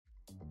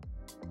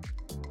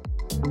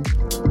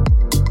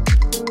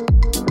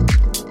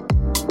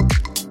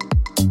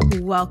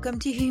Welcome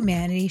to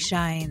Humanity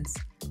Shines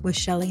with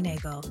Shelley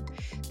Nagel.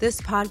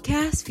 This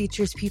podcast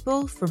features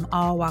people from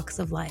all walks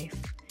of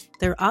life,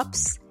 their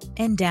ups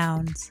and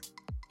downs,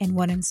 and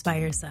what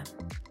inspires them.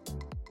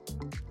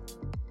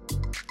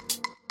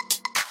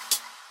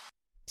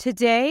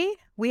 Today,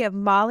 we have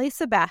Molly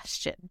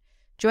Sebastian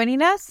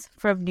joining us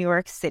from New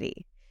York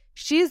City.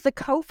 She is the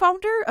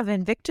co-founder of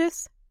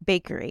Invictus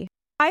Bakery.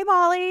 Hi,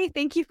 Molly.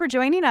 Thank you for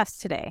joining us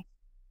today.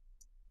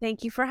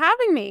 Thank you for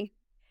having me.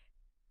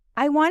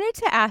 I wanted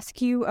to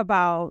ask you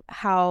about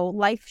how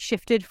life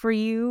shifted for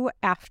you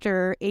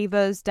after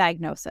Ava's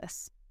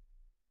diagnosis.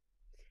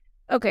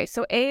 Okay,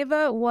 so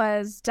Ava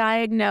was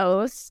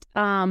diagnosed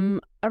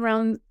around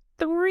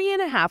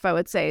 3.5, I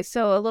would say.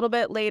 So a little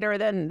bit later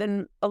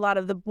than a lot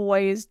of the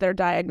boys, they're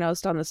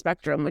diagnosed on the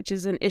spectrum, which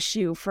is an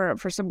issue for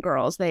some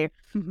girls. They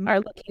are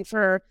looking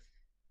for,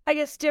 I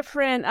guess,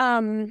 different,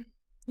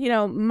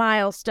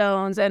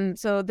 milestones. And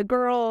so the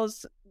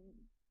girls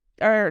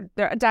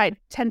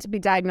tend to be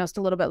diagnosed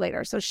a little bit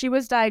later. So she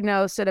was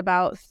diagnosed at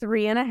about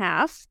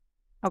 3.5.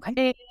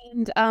 Okay.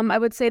 And I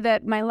would say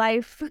that my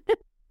life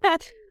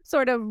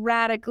sort of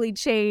radically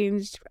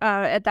changed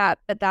at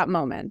that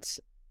moment.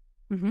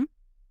 Mm-hmm.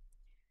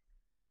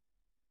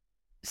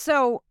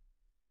 So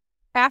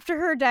after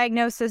her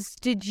diagnosis,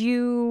 did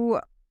you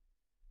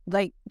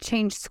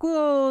change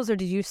schools, or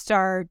did you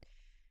start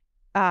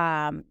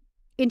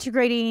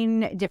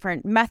integrating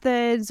different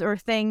methods or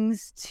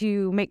things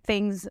to make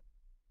things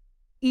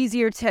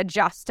easier to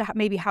adjust to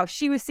maybe how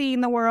she was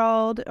seeing the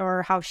world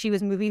or how she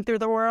was moving through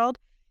the world?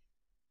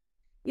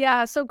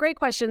 Yeah, so great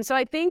question. So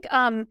I think,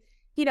 again,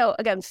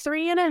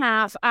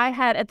 3.5,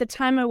 at the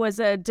time I was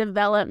a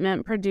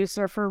development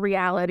producer for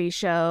reality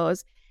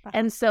shows.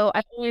 And so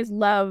I always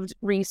loved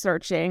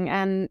researching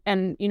and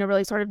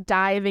really sort of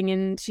diving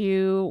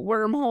into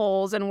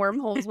wormholes and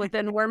wormholes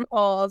within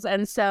wormholes.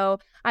 And so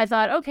I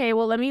thought, okay,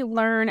 well, let me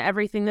learn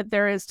everything that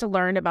there is to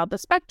learn about the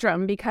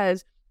spectrum,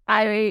 because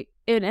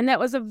and that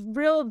was a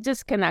real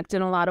disconnect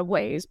in a lot of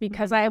ways,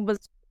 because I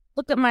looked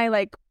at my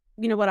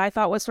what I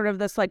thought was sort of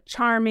this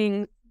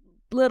charming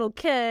little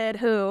kid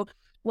who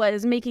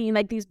was making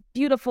these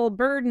beautiful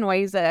bird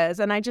noises,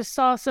 and I just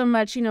saw so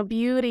much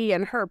beauty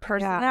in her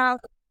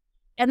personality. Yeah.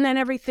 And then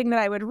everything that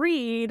I would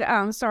read,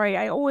 sorry,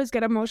 I always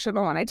get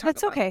emotional when I talk.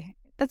 That's okay.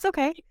 That's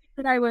okay.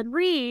 That I would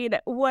read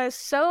was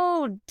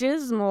so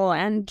dismal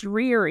and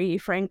dreary,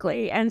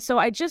 frankly, and so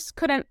I just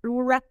couldn't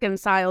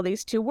reconcile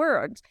these two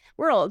worlds.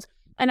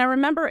 And I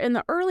remember in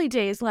the early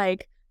days, am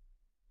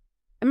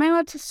I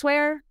allowed to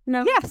swear?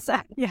 No. Yes.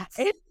 Yes.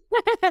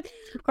 What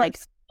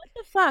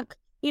the fuck?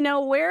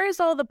 Where is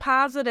all the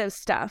positive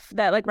stuff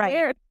that right.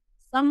 Where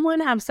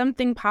someone have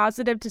something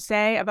positive to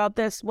say about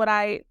this, what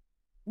I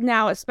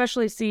now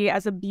especially see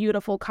as a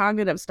beautiful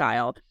cognitive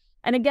style.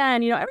 And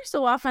again, every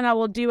so often I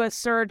will do a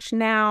search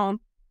now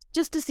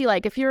just to see,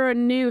 if you're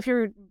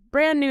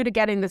brand new to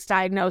getting this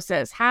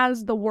diagnosis,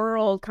 has the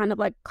world kind of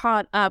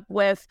caught up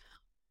with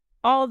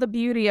all the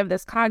beauty of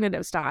this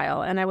cognitive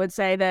style? And I would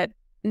say that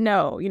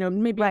no,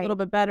 maybe a little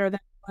bit better than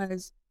it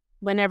was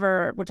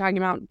whenever we're talking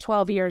about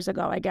 12 years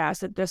ago, I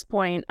guess, at this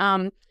point.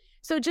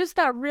 So just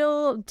that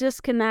real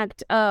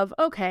disconnect of,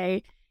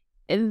 okay,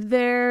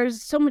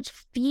 there's so much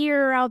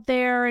fear out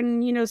there,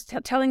 and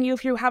telling you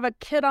if you have a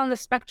kid on the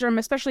spectrum,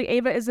 especially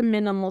Ava is a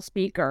minimal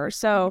speaker,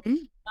 so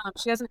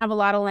she doesn't have a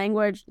lot of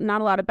language,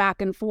 not a lot of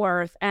back and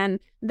forth, and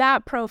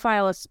that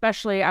profile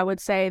especially, I would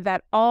say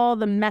that all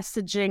the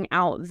messaging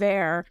out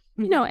there,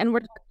 and we're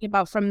talking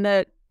about from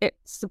the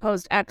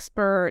supposed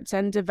experts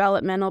and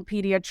developmental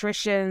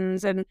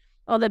pediatricians and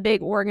all the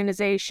big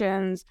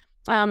organizations,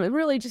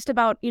 really just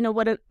about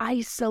what an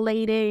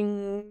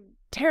isolating,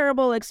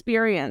 terrible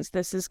experience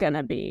this is going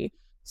to be.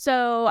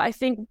 So I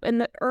think in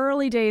the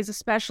early days,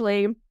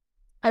 especially,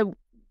 I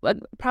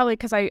probably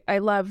because I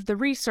love the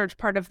research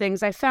part of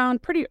things, I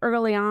found pretty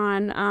early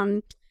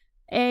on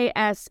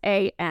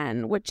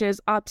ASAN, which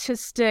is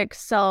Autistic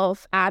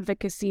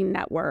Self-Advocacy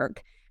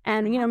Network,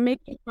 and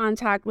making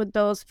contact with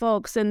those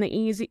folks in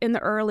the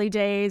early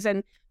days,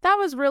 and that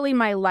was really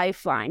my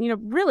lifeline.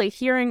 Really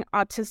hearing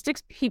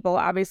autistic people,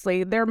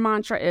 obviously their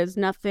mantra is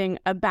nothing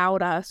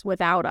about us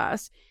without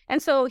us,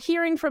 and so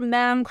hearing from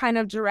them kind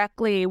of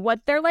directly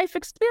what their life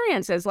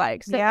experience is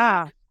like. So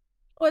yeah, it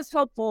was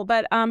helpful,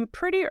 but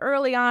pretty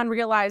early on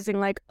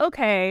realizing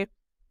okay,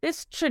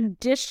 this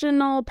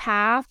traditional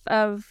path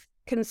of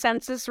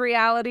consensus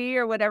reality,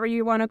 or whatever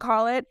you want to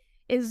call it,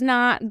 is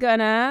not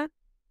gonna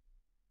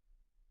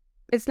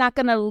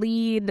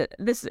lead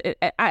this.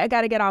 I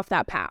got to get off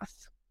that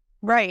path.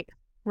 Right.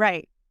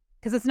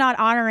 Because it's not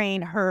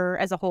honoring her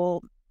as a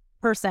whole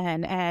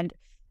person and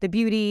the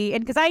beauty.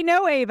 And because I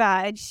know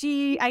Ava, and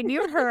I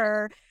knew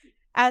her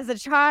as a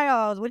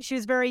child when she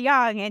was very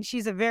young, and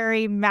she's a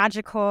very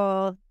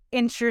magical,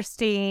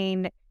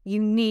 interesting,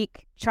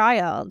 unique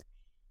child,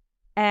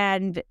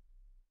 and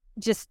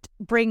just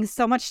brings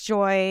so much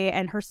joy,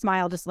 and her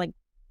smile just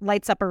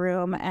lights up a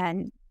room.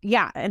 And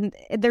yeah, and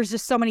there's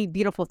just so many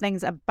beautiful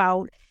things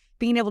about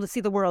being able to see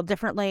the world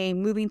differently,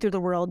 moving through the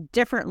world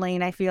differently.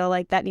 And I feel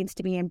like that needs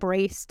to be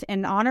embraced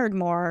and honored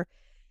more.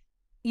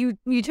 You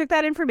took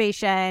that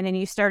information and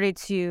you started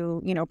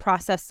to,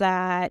 process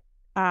that.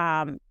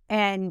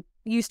 And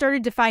you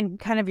started to find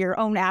kind of your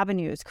own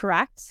avenues,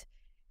 correct?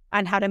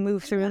 On how to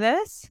move through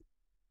this?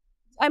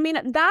 I mean,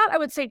 that I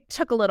would say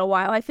took a little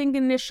while. I think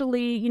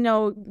initially,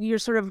 you're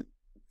sort of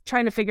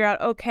trying to figure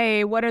out,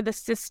 okay, what are the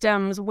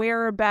systems?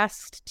 Where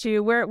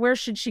where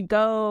should she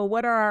go?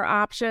 What are our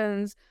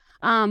options?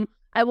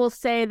 I will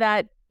say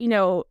that,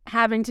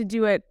 having to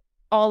do it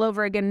all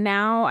over again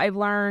now, I've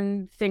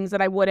learned things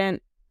that I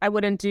wouldn't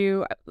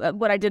do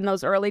what I did in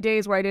those early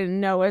days where I didn't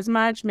know as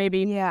much,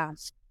 maybe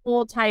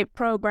school type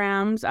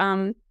programs,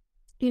 not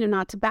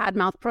to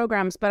badmouth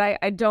programs, but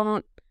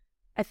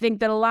I think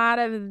that a lot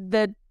of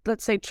the,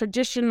 let's say,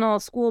 traditional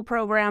school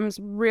programs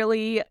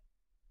really,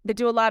 they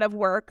do a lot of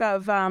work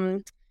of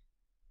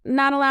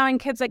not allowing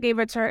kids like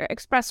Ava to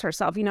express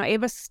herself.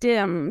 Ava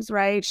stims,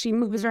 right? She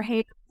moves her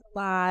hands a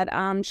lot.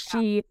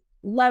 She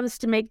loves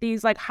to make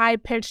these like high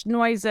pitched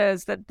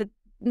noises that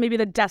maybe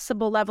the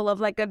decibel level of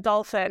like a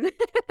dolphin.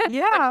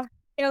 Yeah.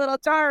 A little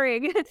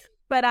jarring.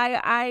 But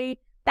I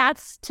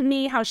that's to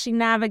me how she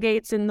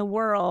navigates in the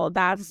world.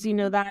 That's,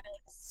 that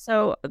is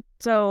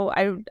so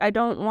I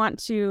don't want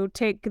to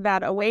take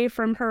that away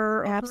from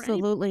her.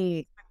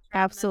 Absolutely.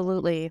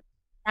 Absolutely.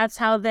 That's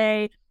how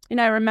they,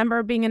 I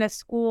remember being in a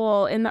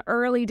school in the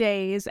early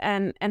days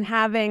and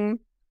having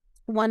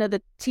one of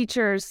the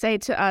teachers say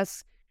to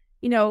us,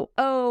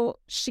 oh,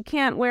 she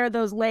can't wear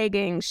those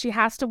leggings. She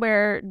has to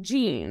wear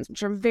jeans,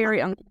 which are very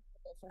uncomfortable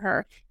for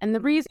her. And the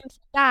reason for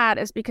that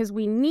is because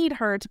we need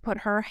her to put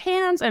her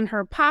hands in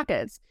her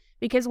pockets.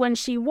 Because when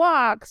she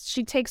walks,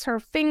 she takes her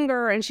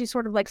finger and she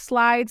sort of like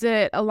slides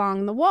it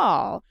along the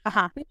wall.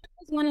 That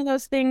was one of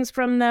those things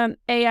from the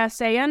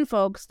ASAN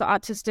folks, the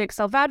autistic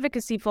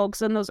self-advocacy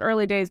folks in those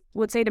early days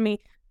would say to me,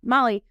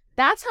 Molly,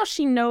 that's how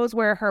she knows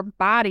where her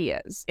body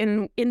is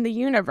in the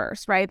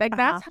universe, right? Like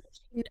that's how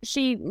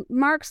she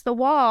marks the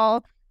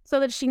wall so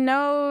that she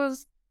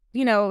knows,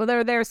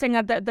 they're saying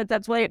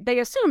that's what they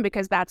assume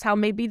because that's how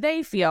maybe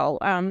they feel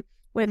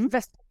with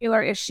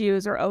vestibular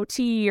issues or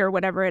OT or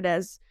whatever it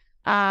is.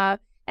 And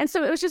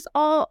so it was just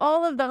all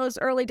of those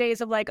early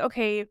days of like,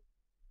 okay,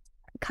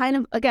 kind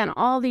of, again,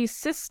 all these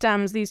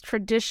systems, these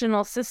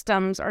traditional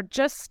systems are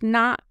just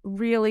not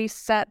really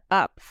set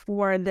up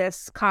for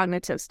this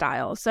cognitive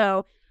style.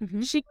 So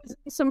she was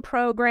in some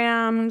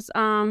programs,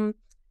 and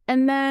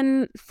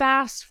then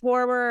fast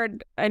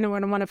forward, I know I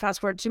don't want to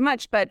fast forward too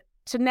much, but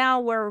to now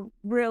we're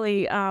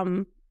really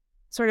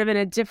sort of in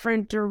a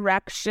different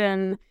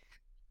direction,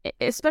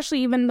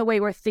 especially even the way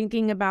we're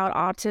thinking about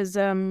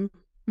autism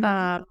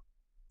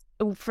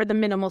for the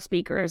minimal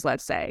speakers,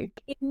 let's say.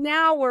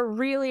 Now we're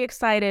really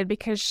excited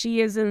because she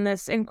is in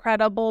this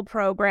incredible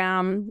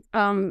program.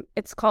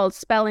 It's called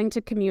Spelling to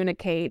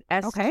Communicate,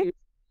 S2. Okay.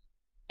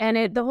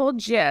 And the whole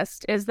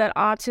gist is that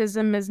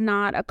autism is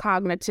not a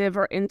cognitive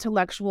or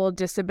intellectual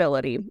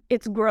disability.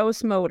 It's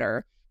gross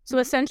motor. So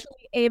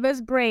essentially, Ava's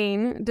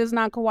brain does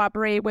not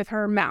cooperate with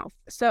her mouth.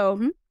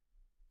 So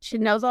she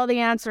knows all the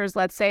answers,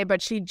 let's say,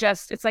 but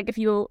it's like if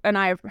you and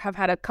I have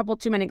had a couple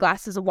too many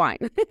glasses of wine.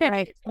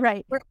 Right.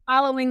 We're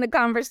following the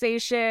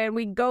conversation.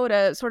 We go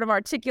to sort of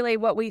articulate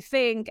what we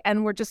think,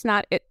 and we're just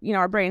not,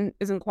 our brain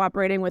isn't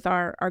cooperating with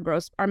our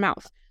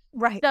mouth.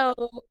 Right.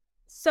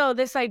 So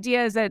this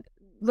idea is that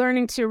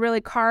learning to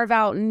really carve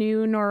out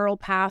new neural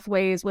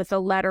pathways with a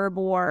letter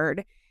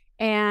board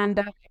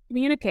and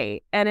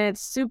communicate. And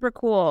it's super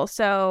cool.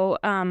 So,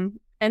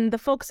 and the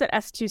folks at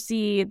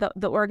S2C,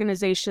 the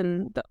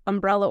organization, the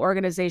umbrella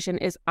organization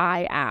is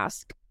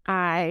IASC,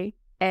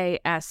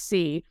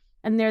 IASC.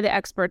 And they're the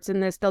experts in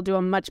this. They'll do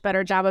a much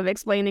better job of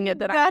explaining it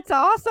than That's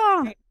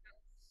awesome.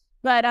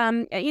 But,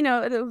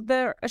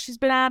 she's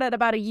been at it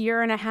about a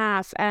year and a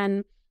half.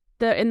 And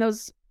in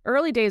those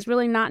early days,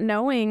 really not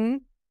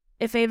knowing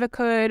if Ava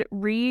could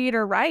read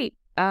or write.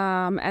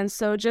 And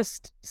so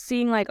just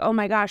seeing like, oh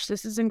my gosh,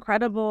 this is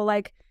incredible.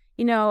 Like,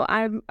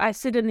 I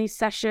sit in these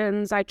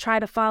sessions, I try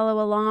to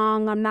follow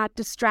along. I'm not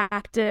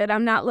distracted.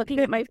 I'm not looking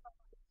at my phone.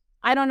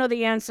 I don't know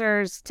the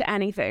answers to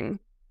anything.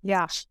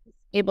 Yeah. She's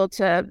able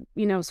to,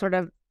 sort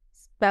of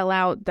spell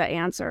out the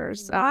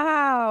answers.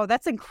 Wow.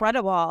 That's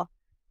incredible.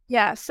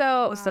 Yeah.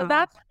 So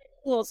that's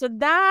cool. So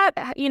that,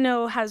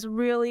 has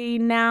really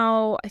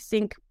now, I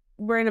think,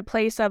 we're in a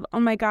place of, oh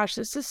my gosh,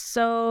 this is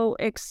so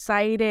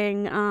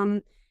exciting.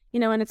 And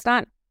it's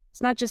not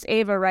just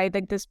Ava, right?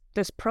 Like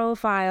this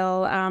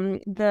profile,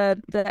 the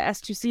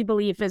S2C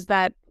belief is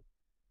that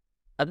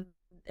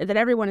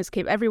everyone is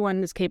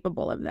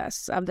capable of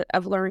this,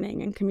 of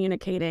learning and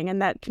communicating,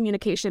 and that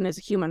communication is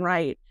a human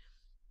right.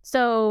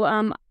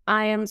 So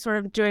I am sort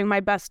of doing my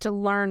best to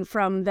learn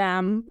from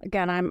them.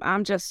 Again,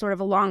 I'm just sort of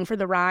along for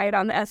the ride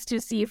on the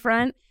S2C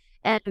front.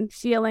 And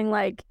feeling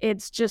like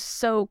it's just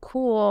so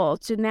cool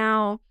to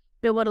now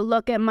be able to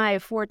look at my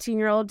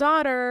 14-year-old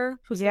daughter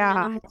who's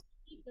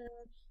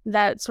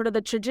that sort of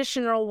the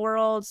traditional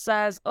world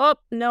says, oh,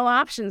 no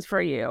options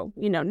for you,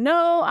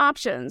 no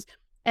options.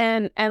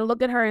 And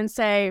look at her and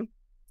say,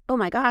 oh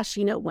my gosh,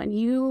 when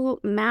you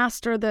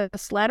master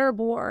this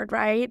letterboard,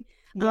 right?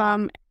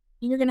 Yeah.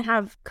 You're going to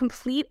have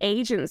complete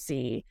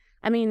agency.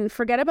 I mean,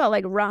 forget about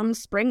like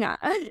Rumspringa,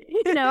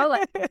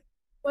 like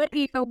what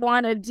you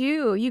want to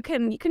do, you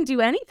can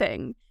do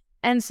anything.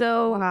 And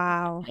so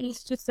Wow.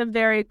 it's just a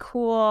very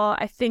cool,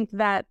 I think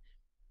that,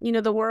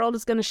 the world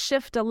is going to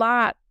shift a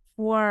lot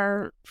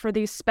for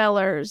these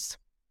spellers.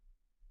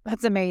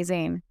 That's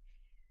amazing.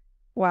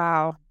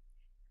 Wow.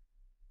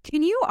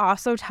 Can you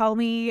also tell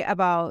me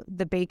about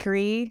the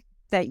bakery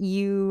that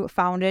you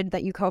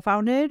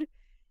co-founded?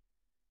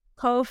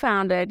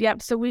 Co-founded.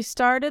 Yep. So we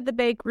started the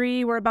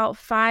bakery. We're about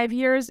 5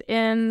 years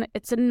in.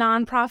 It's a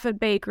nonprofit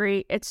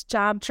bakery. It's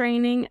job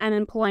training and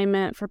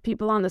employment for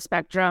people on the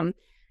spectrum.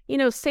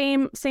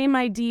 Same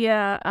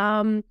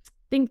idea.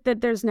 Think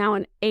that there's now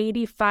an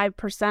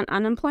 85%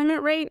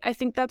 unemployment rate. I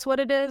think that's what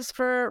it is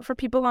for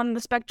people on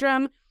the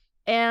spectrum.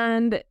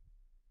 And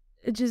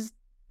it just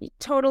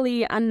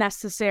totally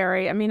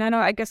unnecessary. I mean,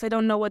 I guess I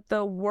don't know what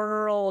the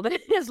world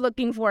is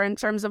looking for in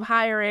terms of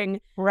hiring.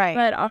 Right.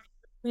 But our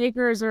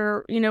bakers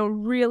are,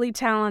 really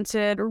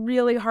talented,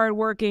 really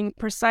hardworking,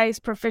 precise,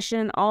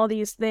 proficient, all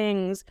these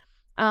things,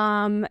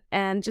 and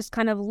just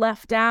kind of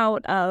left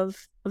out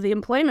of the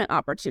employment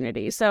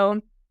opportunity.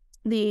 So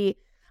the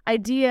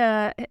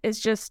idea is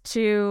just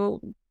to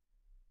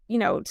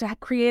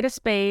create a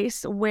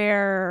space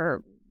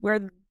where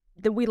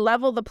we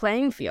level the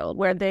playing field,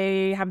 where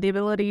they have the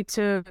ability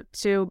to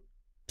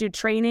do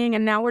training,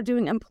 and now we're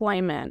doing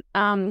employment.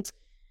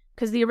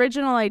 Because the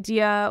original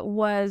idea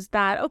was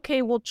that,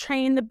 okay, we'll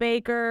train the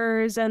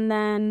bakers and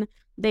then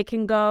they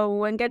can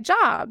go and get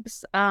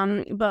jobs.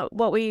 But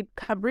what we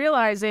kept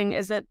realizing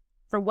is that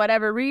for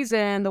whatever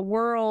reason, the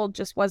world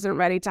just wasn't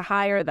ready to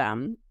hire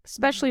them,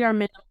 especially our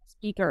minimal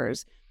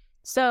speakers.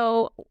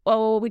 So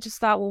we just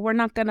thought, well, we're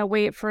not going to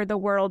wait for the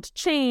world to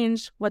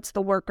change. What's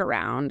the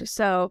workaround?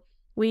 So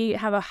we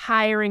have a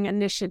hiring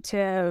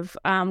initiative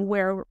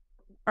where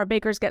our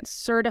bakers get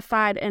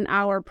certified in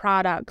our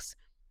products.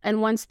 And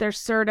once they're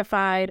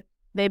certified,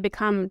 they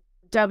become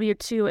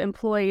W-2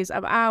 employees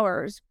of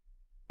ours.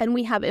 And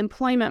we have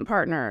employment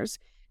partners.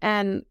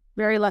 And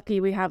very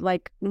lucky, we have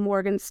like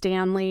Morgan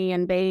Stanley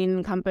and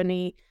Bain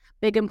Company,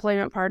 big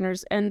employment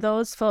partners. And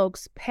those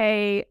folks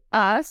pay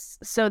us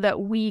so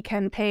that we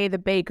can pay the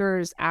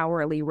bakers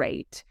hourly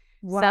rate.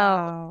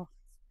 Wow.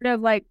 So sort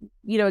of like,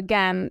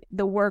 again,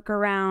 the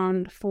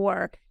workaround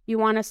for you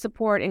want to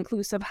support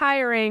inclusive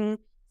hiring.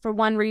 For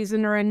one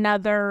reason or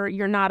another,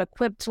 you're not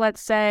equipped,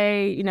 let's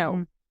say,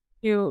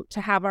 to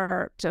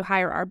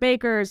hire our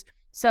bakers.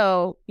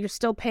 So you're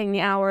still paying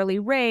the hourly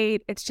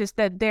rate. It's just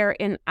that they're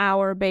in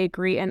our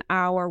bakery and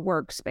our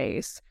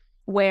workspace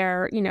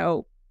where,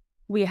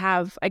 we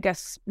have, I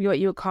guess, what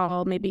you would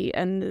call maybe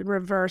a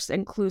reverse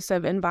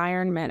inclusive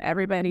environment.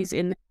 Everybody's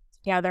in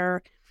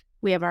together.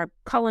 We have our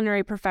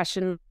culinary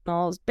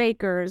professionals,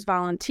 bakers,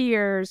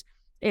 volunteers.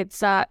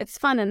 It's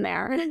fun in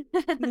there.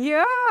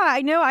 Yeah,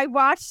 I know. I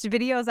watched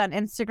videos on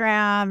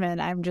Instagram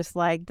and I'm just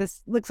like,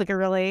 this looks like a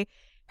really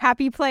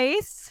happy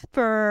place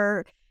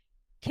for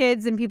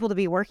kids and people to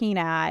be working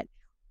at.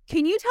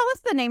 Can you tell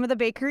us the name of the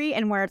bakery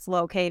and where it's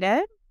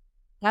located?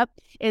 Yep.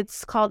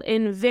 It's called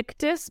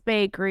Invictus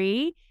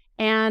Bakery,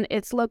 and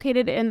it's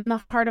located in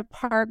the heart of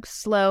Park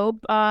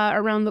Slope,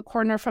 around the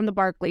corner from the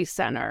Barclays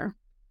Center.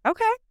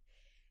 Okay.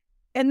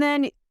 And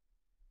then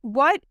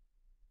what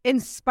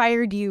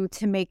inspired you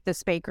to make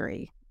this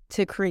bakery,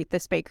 to create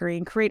this bakery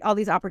and create all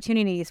these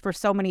opportunities for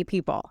so many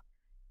people?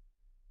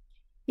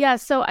 Yeah,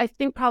 so I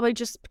think probably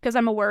just because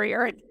I'm a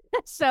worrier.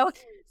 So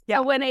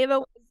when Ava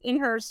was in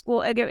her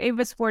school,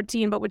 Ava's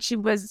 14, but when she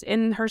was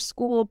in her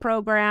school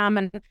program,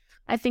 and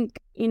I think,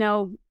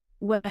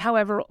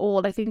 however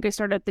old, I think I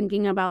started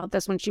thinking about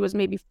this when she was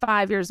maybe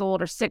 5 years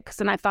old or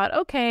 6. And I thought,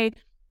 okay,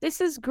 this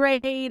is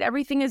great.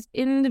 Everything is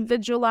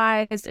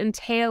individualized and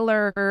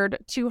tailored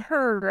to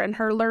her and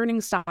her learning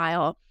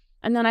style.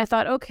 And then I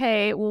thought,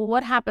 okay, well,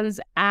 what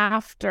happens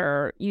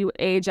after you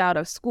age out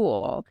of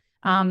school?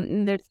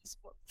 There's this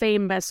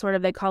famous sort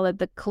of, they call it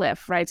the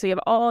cliff, right? So you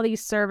have all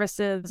these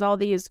services, all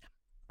these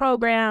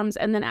programs,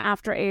 and then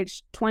after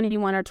age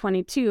 21 or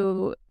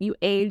 22, you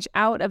age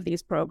out of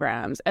these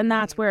programs. And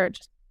that's where it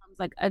just becomes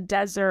like a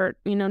desert,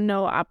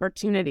 no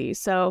opportunity.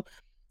 So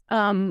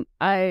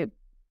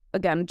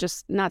again,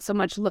 just not so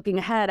much looking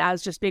ahead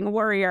as just being a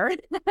worrier.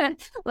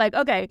 Like,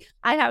 okay,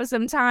 I have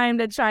some time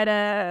to try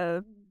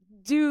to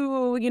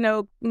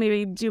do,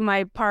 maybe do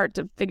my part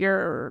to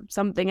figure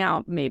something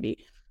out,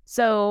 maybe.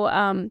 So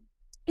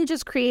and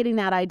just creating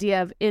that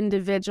idea of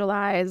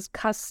individualized,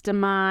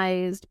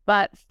 customized,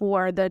 but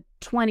for the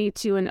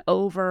 22 and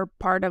over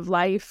part of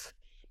life.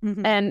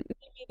 Mm-hmm. And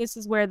maybe this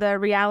is where the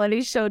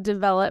reality show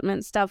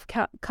development stuff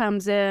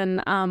comes in.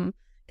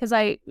 Because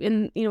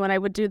when I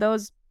would do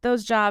those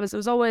jobs, it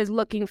was always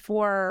looking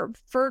for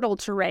fertile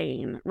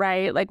terrain,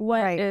 right? Like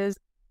where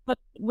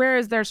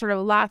is there sort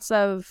of lots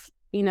of,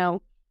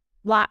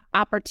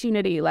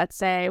 opportunity, let's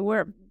say,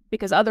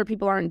 because other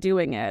people aren't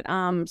doing it.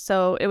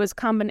 So it was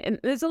and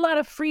there's a lot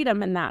of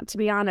freedom in that, to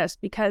be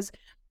honest, because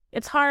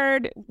it's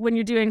hard when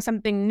you're doing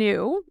something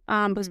new,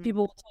 because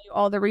people will tell you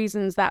all the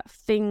reasons that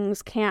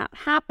things can't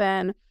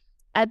happen.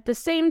 At the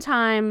same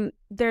time,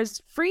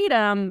 there's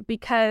freedom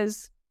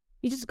because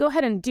you just go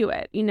ahead and do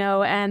it,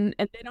 and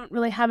they don't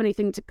really have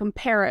anything to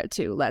compare it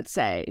to, let's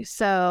say.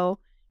 So,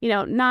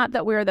 not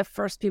that we're the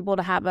first people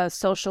to have a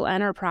social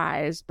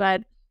enterprise,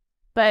 but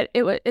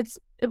it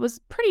was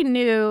pretty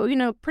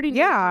new, pretty new.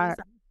 Yeah.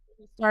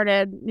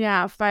 Started,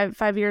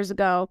 5 years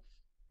ago.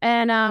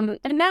 And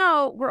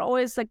now we're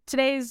always like,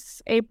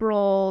 today's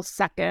April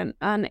 2nd,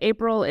 and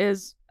April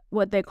is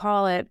what they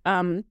call it,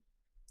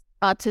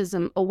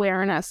 Autism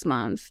Awareness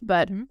Month.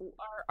 But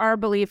our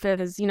belief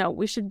is,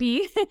 we should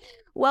be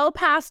well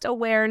past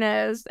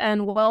awareness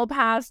and well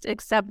past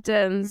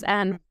acceptance.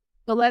 And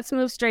so let's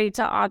move straight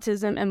to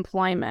autism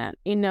employment.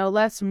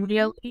 Let's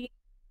really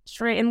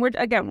straight. And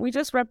we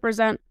just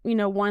represent,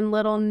 one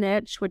little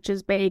niche, which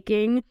is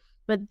baking.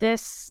 But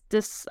this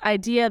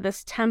idea,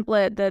 this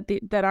template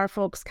that our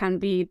folks can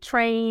be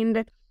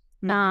trained,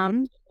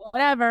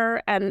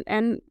 whatever,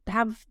 and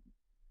have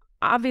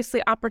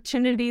obviously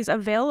opportunities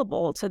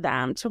available to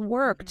them to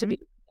work, to be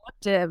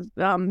productive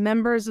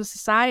members of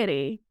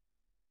society.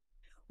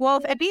 Well,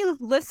 if any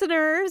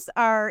listeners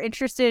are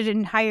interested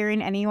in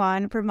hiring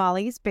anyone for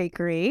Molly's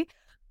Bakery,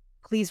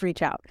 please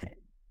reach out,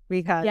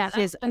 because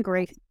she's a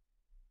great.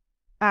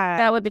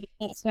 That would be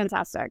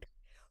fantastic.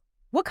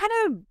 What kind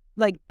of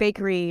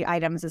bakery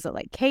items? Is it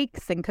like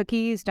cakes and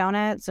cookies,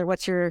 donuts, or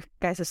what's your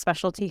guys'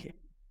 specialty?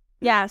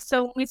 Yeah,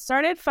 so we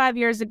started 5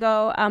 years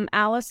ago.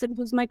 Allison,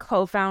 who's my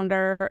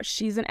co-founder,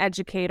 she's an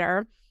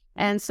educator.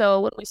 And so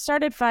when we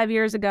started 5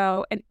 years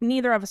ago, and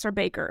neither of us are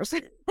bakers.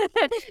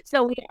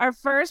 So our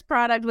first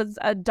product was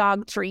a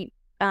dog treat.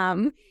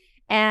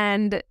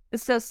 And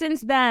so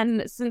since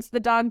then, since the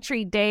dog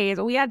treat days,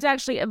 we had to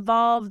actually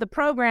evolve the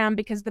program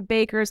because the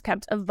bakers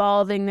kept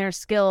evolving their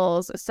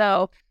skills.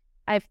 So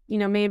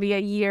maybe a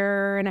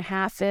year and a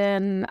half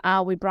in,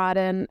 we brought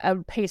in a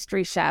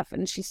pastry chef,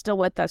 and she's still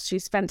with us.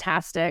 She's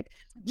fantastic.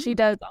 She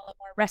does all of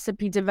our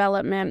recipe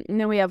development. And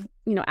then we have,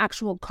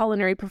 actual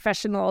culinary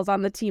professionals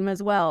on the team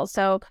as well.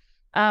 So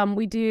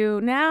we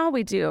do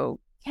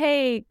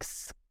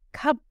cakes,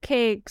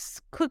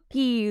 cupcakes,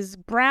 cookies,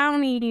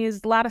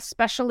 brownies, a lot of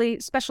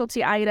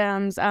specialty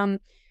items.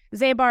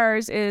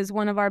 Zabar's is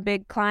one of our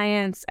big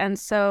clients. And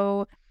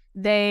so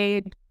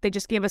they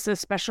just gave us a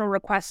special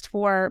request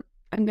for,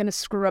 I'm going to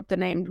screw up the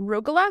name,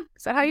 rugula?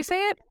 Is that how you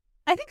say it?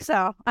 I think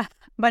so,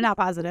 but not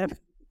positive.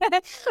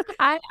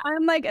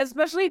 I'm like,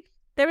 especially,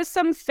 there was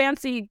some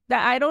fancy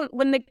that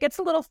when it gets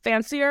a little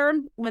fancier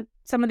with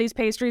some of these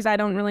pastries, I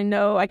don't really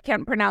know. I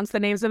can't pronounce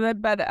the names of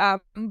it, but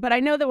I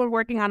know that we're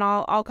working on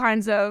all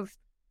kinds of,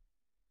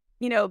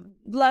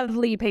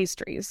 lovely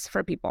pastries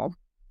for people.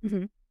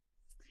 Mm-hmm.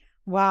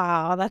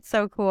 Wow, that's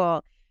so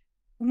cool.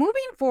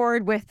 Moving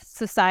forward with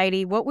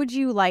society, what would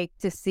you like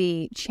to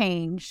see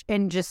change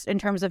in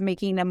terms of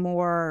making a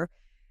more,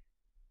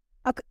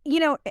 I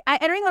don't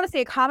want to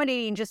say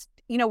accommodating, just,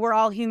 we're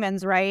all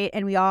humans, right?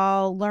 And we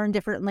all learn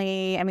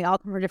differently, and we all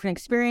come from different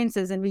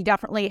experiences. And we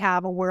definitely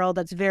have a world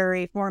that's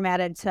very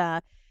formatted to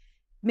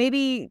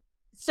maybe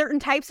certain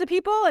types of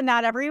people and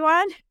not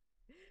everyone.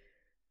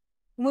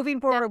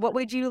 Moving forward, what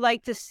would you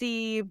like to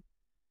see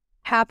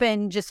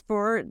happen just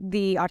for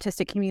the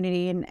autistic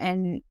community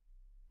and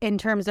in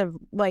terms of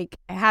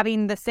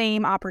having the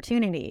same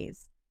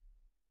opportunities?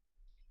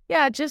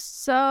 Yeah,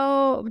 just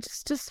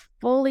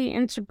fully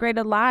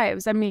integrated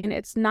lives. I mean,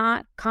 it's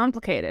not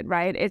complicated,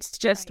 right? It's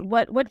just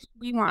what do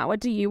we want? What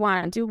do you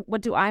want?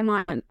 What do I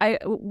want? I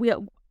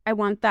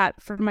want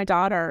that for my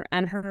daughter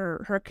and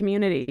her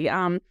community.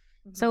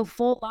 So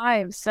full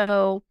lives.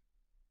 So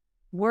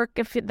work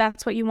if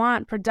that's what you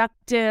want.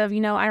 Productive.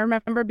 I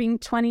remember being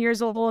 20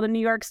 years old in New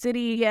York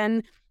City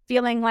and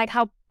feeling like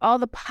how all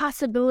the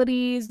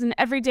possibilities and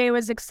every day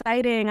was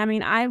exciting. I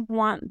mean, I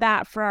want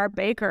that for our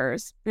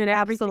bakers.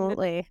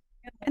 Absolutely.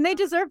 And they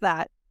deserve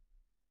that.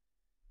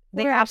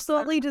 They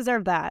absolutely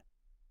deserve that.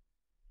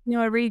 A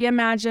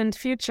reimagined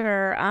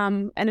future.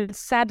 And it's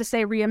sad to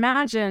say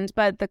reimagined,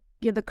 but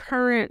the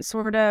current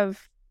sort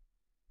of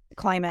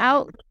climate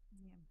out.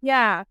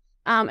 Yeah.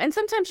 And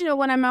sometimes,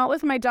 when I'm out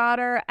with my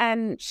daughter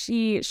and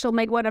she'll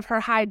make one of her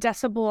high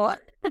decibel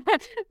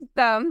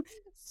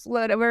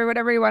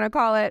whatever you want to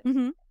call it,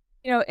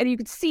 and you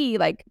could see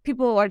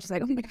people are just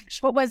like, oh my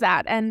gosh, what was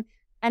that? And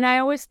I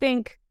always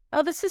think,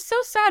 oh, this is so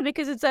sad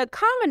because it's a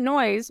common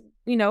noise,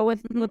 with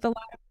a lot of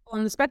people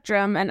on the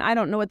spectrum. And I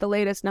don't know what the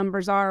latest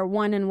numbers are,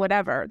 1 and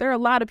whatever. There are a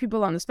lot of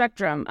people on the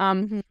spectrum.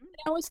 I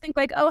always think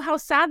oh, how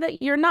sad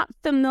that you're not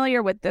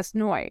familiar with this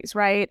noise,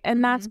 right?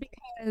 And that's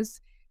because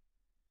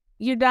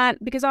you're not,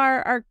 because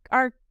our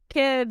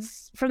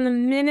kids, from the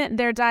minute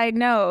they're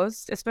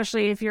diagnosed,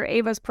 especially if you're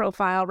Ava's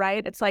profile,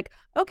 right? It's like,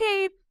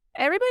 okay,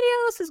 everybody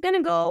else is going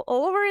to go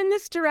over in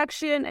this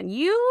direction and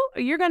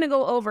you're going to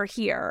go over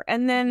here.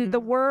 And then the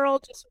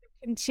world just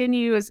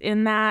continues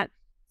in that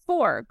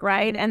fork,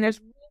 right? And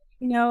there's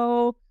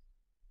no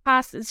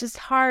past. It's just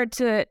hard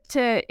to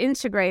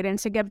integrate and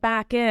to get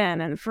back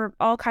in, and for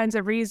all kinds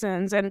of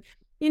reasons. And,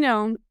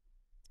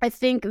 I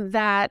think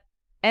that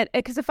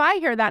because if I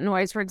hear that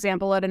noise, for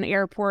example, at an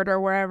airport or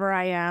wherever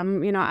I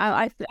am,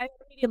 I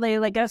immediately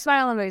like get a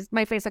smile on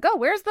my face, like, oh,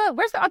 where's the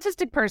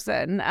autistic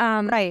person?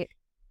 Right.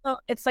 So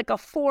it's like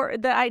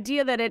the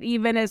idea that it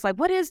even is like,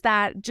 what is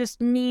that? Just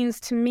means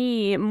to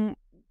me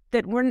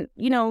that we're,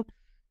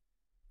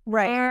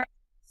 right.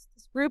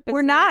 This group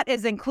we're not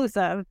as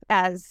inclusive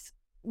as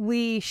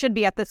we should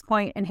be at this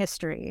point in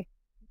history.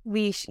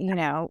 We,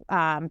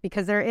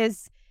 because there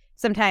is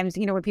sometimes,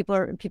 where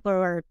people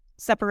are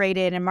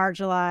separated and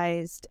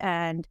marginalized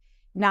and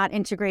not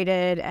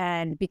integrated,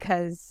 and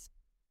because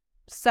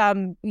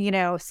some,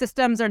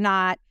 systems are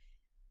not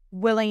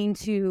willing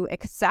to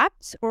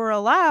accept or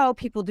allow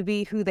people to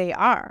be who they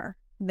are.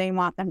 They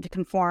want them to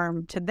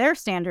conform to their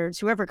standards.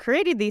 Whoever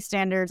created these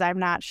standards, I'm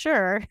not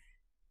sure.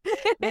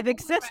 They've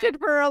existed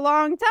for a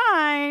long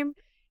time,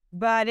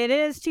 but it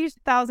is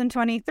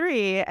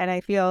 2023, and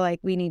I feel like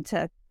we need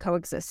to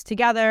coexist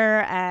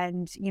together.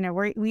 And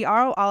we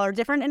all are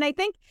different, and I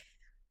think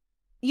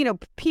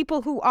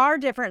people who are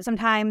different,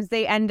 sometimes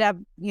they end up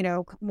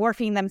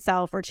morphing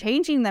themselves or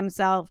changing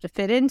themselves to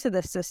fit into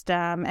the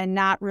system and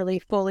not really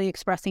fully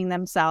expressing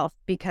themselves,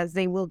 because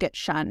they will get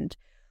shunned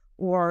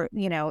or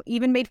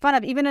even made fun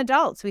of. Even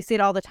adults, we see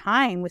it all the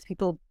time with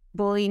people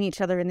bullying each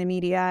other in the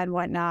media and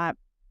whatnot.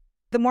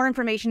 The more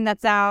information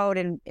that's out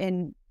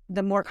and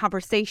the more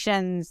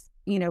conversations,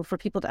 for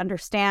people to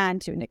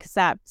understand, to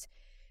accept,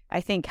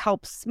 I think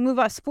helps move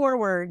us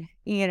forward.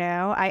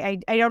 I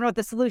don't know what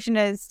the solution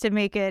is to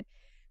make it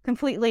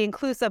completely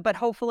inclusive, but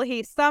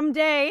hopefully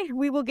someday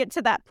we will get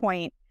to that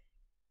point.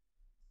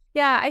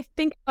 Yeah, I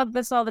think of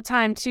this all the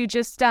time too.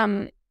 Just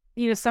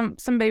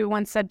somebody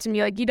once said to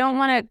me, like, you don't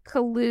want to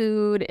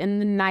collude in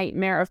the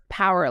nightmare of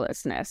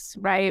powerlessness,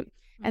 right?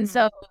 Mm-hmm. And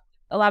so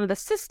a lot of the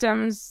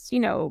systems,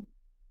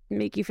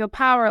 make you feel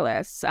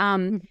powerless.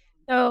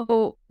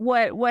 So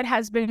what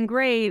has been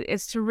great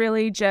is to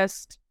really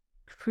just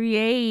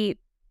create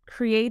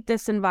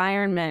this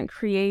environment,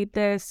 create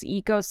this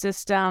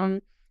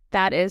ecosystem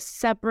that is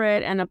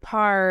separate and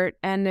apart,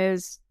 and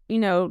is,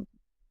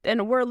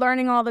 and we're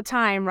learning all the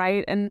time,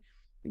 right? And,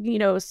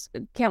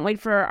 can't wait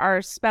for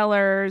our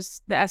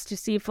spellers, the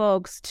S2C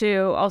folks,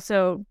 to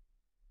also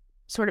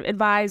sort of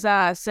advise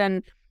us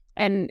and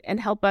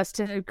help us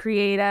to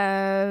create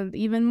a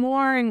even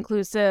more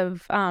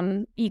inclusive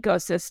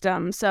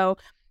ecosystem. So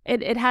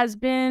it has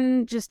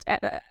been just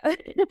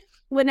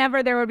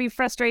whenever there would be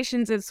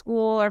frustrations at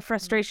school or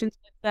frustrations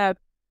with the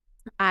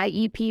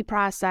IEP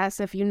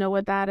process, if you know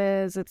what that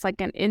is, it's like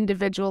an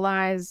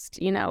individualized,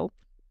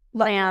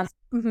 plan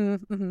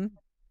for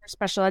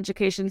special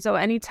education. So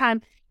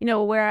anytime,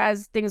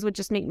 whereas things would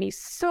just make me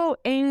so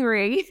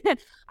angry,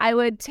 I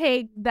would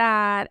take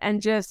that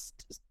and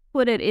just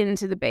put it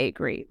into the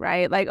bakery,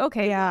 right? Like,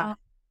 okay, yeah, well,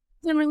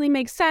 it doesn't really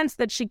make sense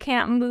that she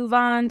can't move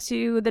on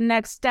to the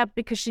next step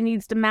because she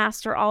needs to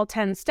master all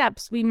 10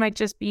 steps. We might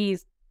just be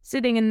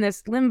sitting in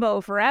this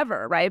limbo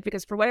forever, right?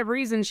 Because for whatever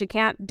reason, she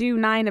can't do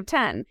 9 of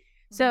 10.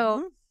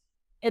 So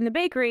in the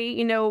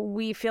bakery,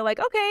 we feel like,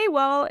 okay,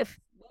 well, if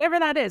whatever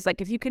that is, like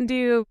if you can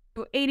do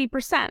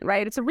 80%,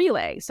 right? It's a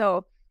relay.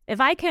 So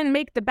if I can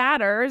make the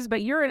batters,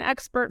 but you're an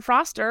expert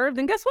froster,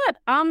 then guess what?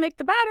 I'll make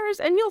the batters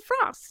and you'll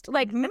frost.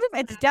 Like,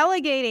 it's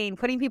delegating,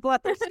 putting people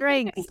at their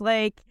strengths.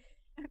 Like,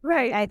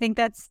 right. I think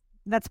that's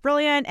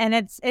brilliant. And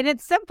it's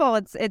simple.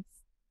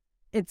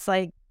 It's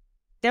like,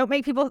 don't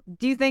make people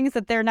do things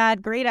that they're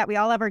not great at. We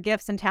all have our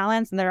gifts and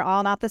talents, and they're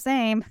all not the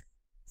same.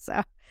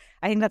 So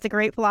I think that's a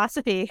great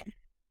philosophy.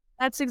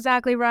 That's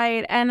exactly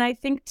right. And I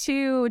think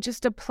too,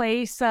 just a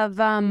place of,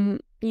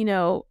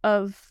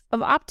 of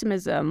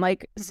optimism.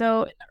 Like,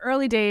 so in the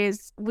early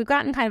days, we've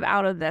gotten kind of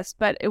out of this,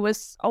 but it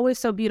was always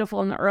so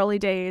beautiful in the early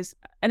days.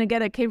 And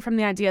again, it came from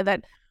the idea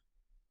that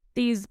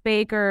these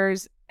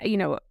bakers,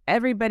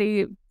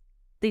 everybody,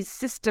 these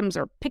systems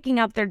are picking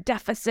out their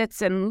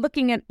deficits and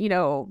looking at,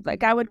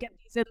 like I would get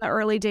these in the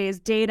early days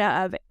data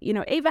of,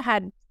 Ava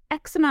had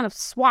X amount of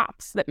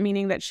swats, that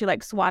meaning that she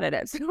like swatted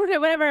it. So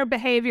whatever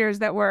behaviors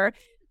that were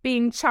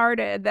being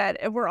charted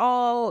that were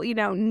all,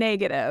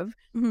 negative.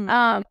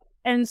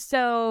 And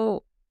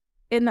so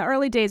in the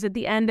early days, at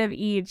the end of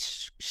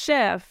each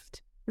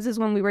shift, this is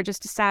when we were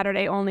just a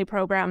Saturday only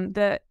program,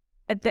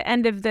 at the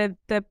end of the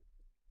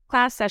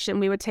class session,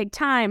 we would take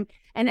time,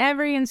 and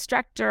every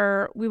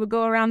instructor, we would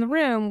go around the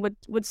room,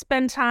 would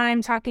spend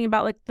time talking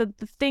about like the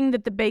thing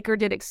that the baker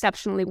did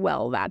exceptionally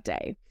well that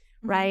day,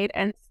 right?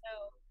 And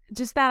so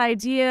just that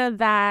idea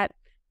that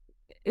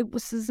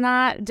this is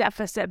not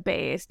deficit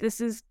based.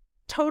 This is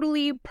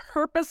totally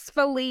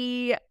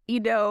purposefully,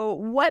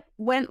 what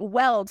went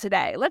well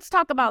today. Let's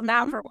talk about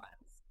that for once.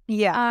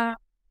 Yeah.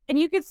 And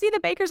you could see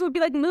the bakers would be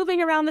like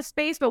moving around the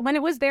space, but when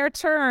it was their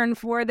turn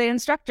for the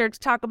instructor to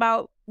talk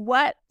about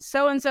what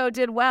so-and-so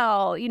did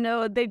well,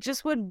 they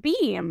just would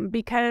beam,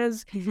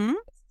 because it's a group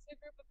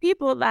of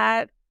people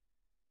that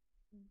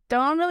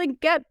don't really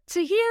get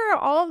to hear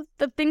all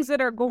the things that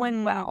are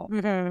going well.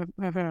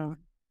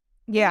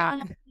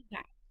 Yeah.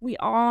 We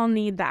all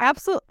need that.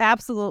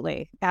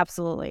 Absolutely.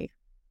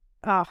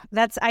 Oh,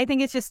 I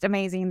think it's just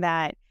amazing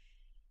that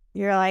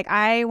You're like,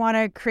 I want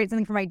to create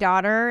something for my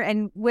daughter.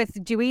 And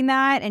with doing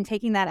that and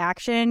taking that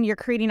action, you're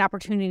creating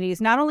opportunities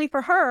not only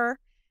for her,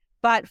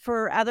 but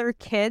for other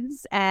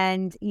kids.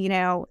 And,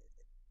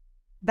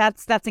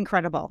 that's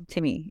incredible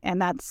to me.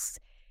 And that's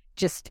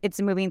just, it's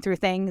moving through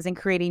things and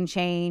creating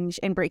change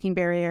and breaking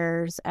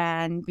barriers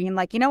and being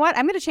like, you know what,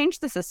 I'm going to change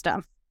the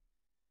system.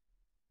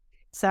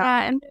 So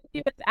yeah, and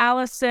with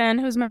Allison,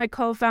 who's my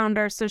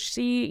co-founder, so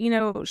she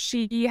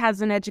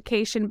has an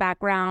education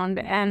background,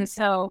 and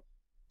so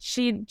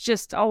she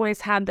just always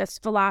had this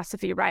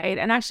philosophy, right?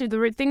 And actually,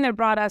 the thing that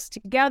brought us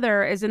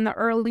together is in the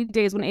early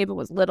days when Ava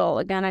was little.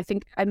 Again, I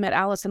think I met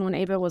Allison when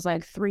Ava was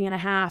like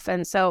 3.5,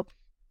 and so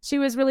she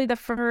was really the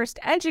first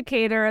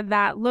educator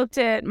that looked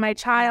at my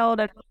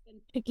child and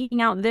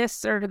picking out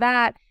this or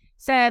that,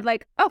 said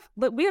like, "Oh,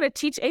 we got to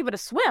teach Ava to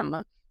swim."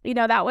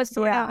 That was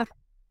sort of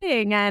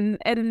thing, and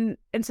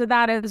so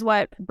that is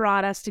what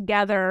brought us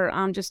together,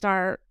 just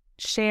our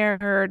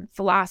shared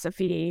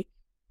philosophy,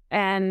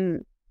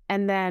 and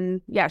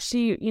then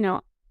she,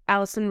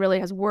 Allison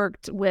really has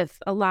worked with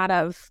a lot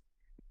of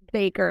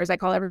bakers. I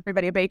call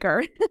everybody a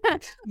baker.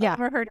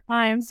 Over her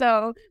time,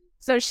 so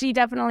she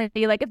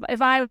definitely, like,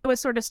 if I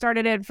was sort of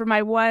started it for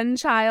my one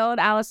child,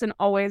 Allison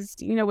always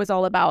was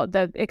all about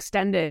the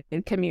extended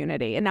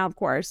community, and now of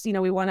course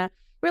we want to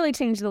really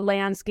change the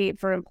landscape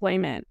for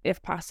employment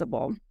if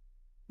possible.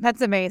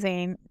 That's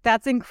amazing.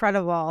 That's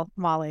incredible,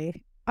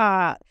 Molly.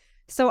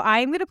 So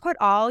I'm going to put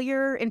all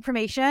your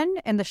information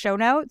in the show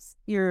notes,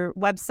 your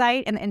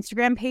website and the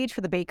Instagram page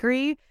for the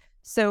bakery.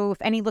 So if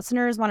any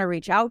listeners want to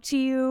reach out to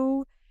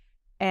you,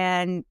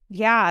 and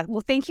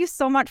thank you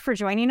so much for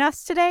joining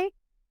us today.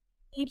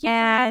 Thank you.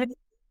 And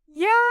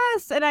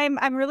yes, and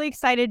I'm really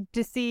excited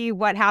to see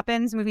what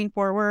happens moving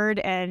forward.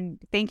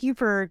 And thank you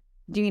for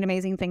doing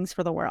amazing things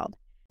for the world.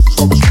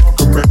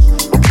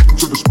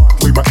 To the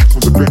spot, lay my ass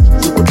on the bench.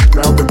 Sit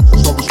down, then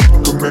saw the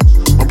strong man.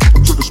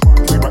 I'm to the spot,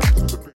 lay my ass on the bench.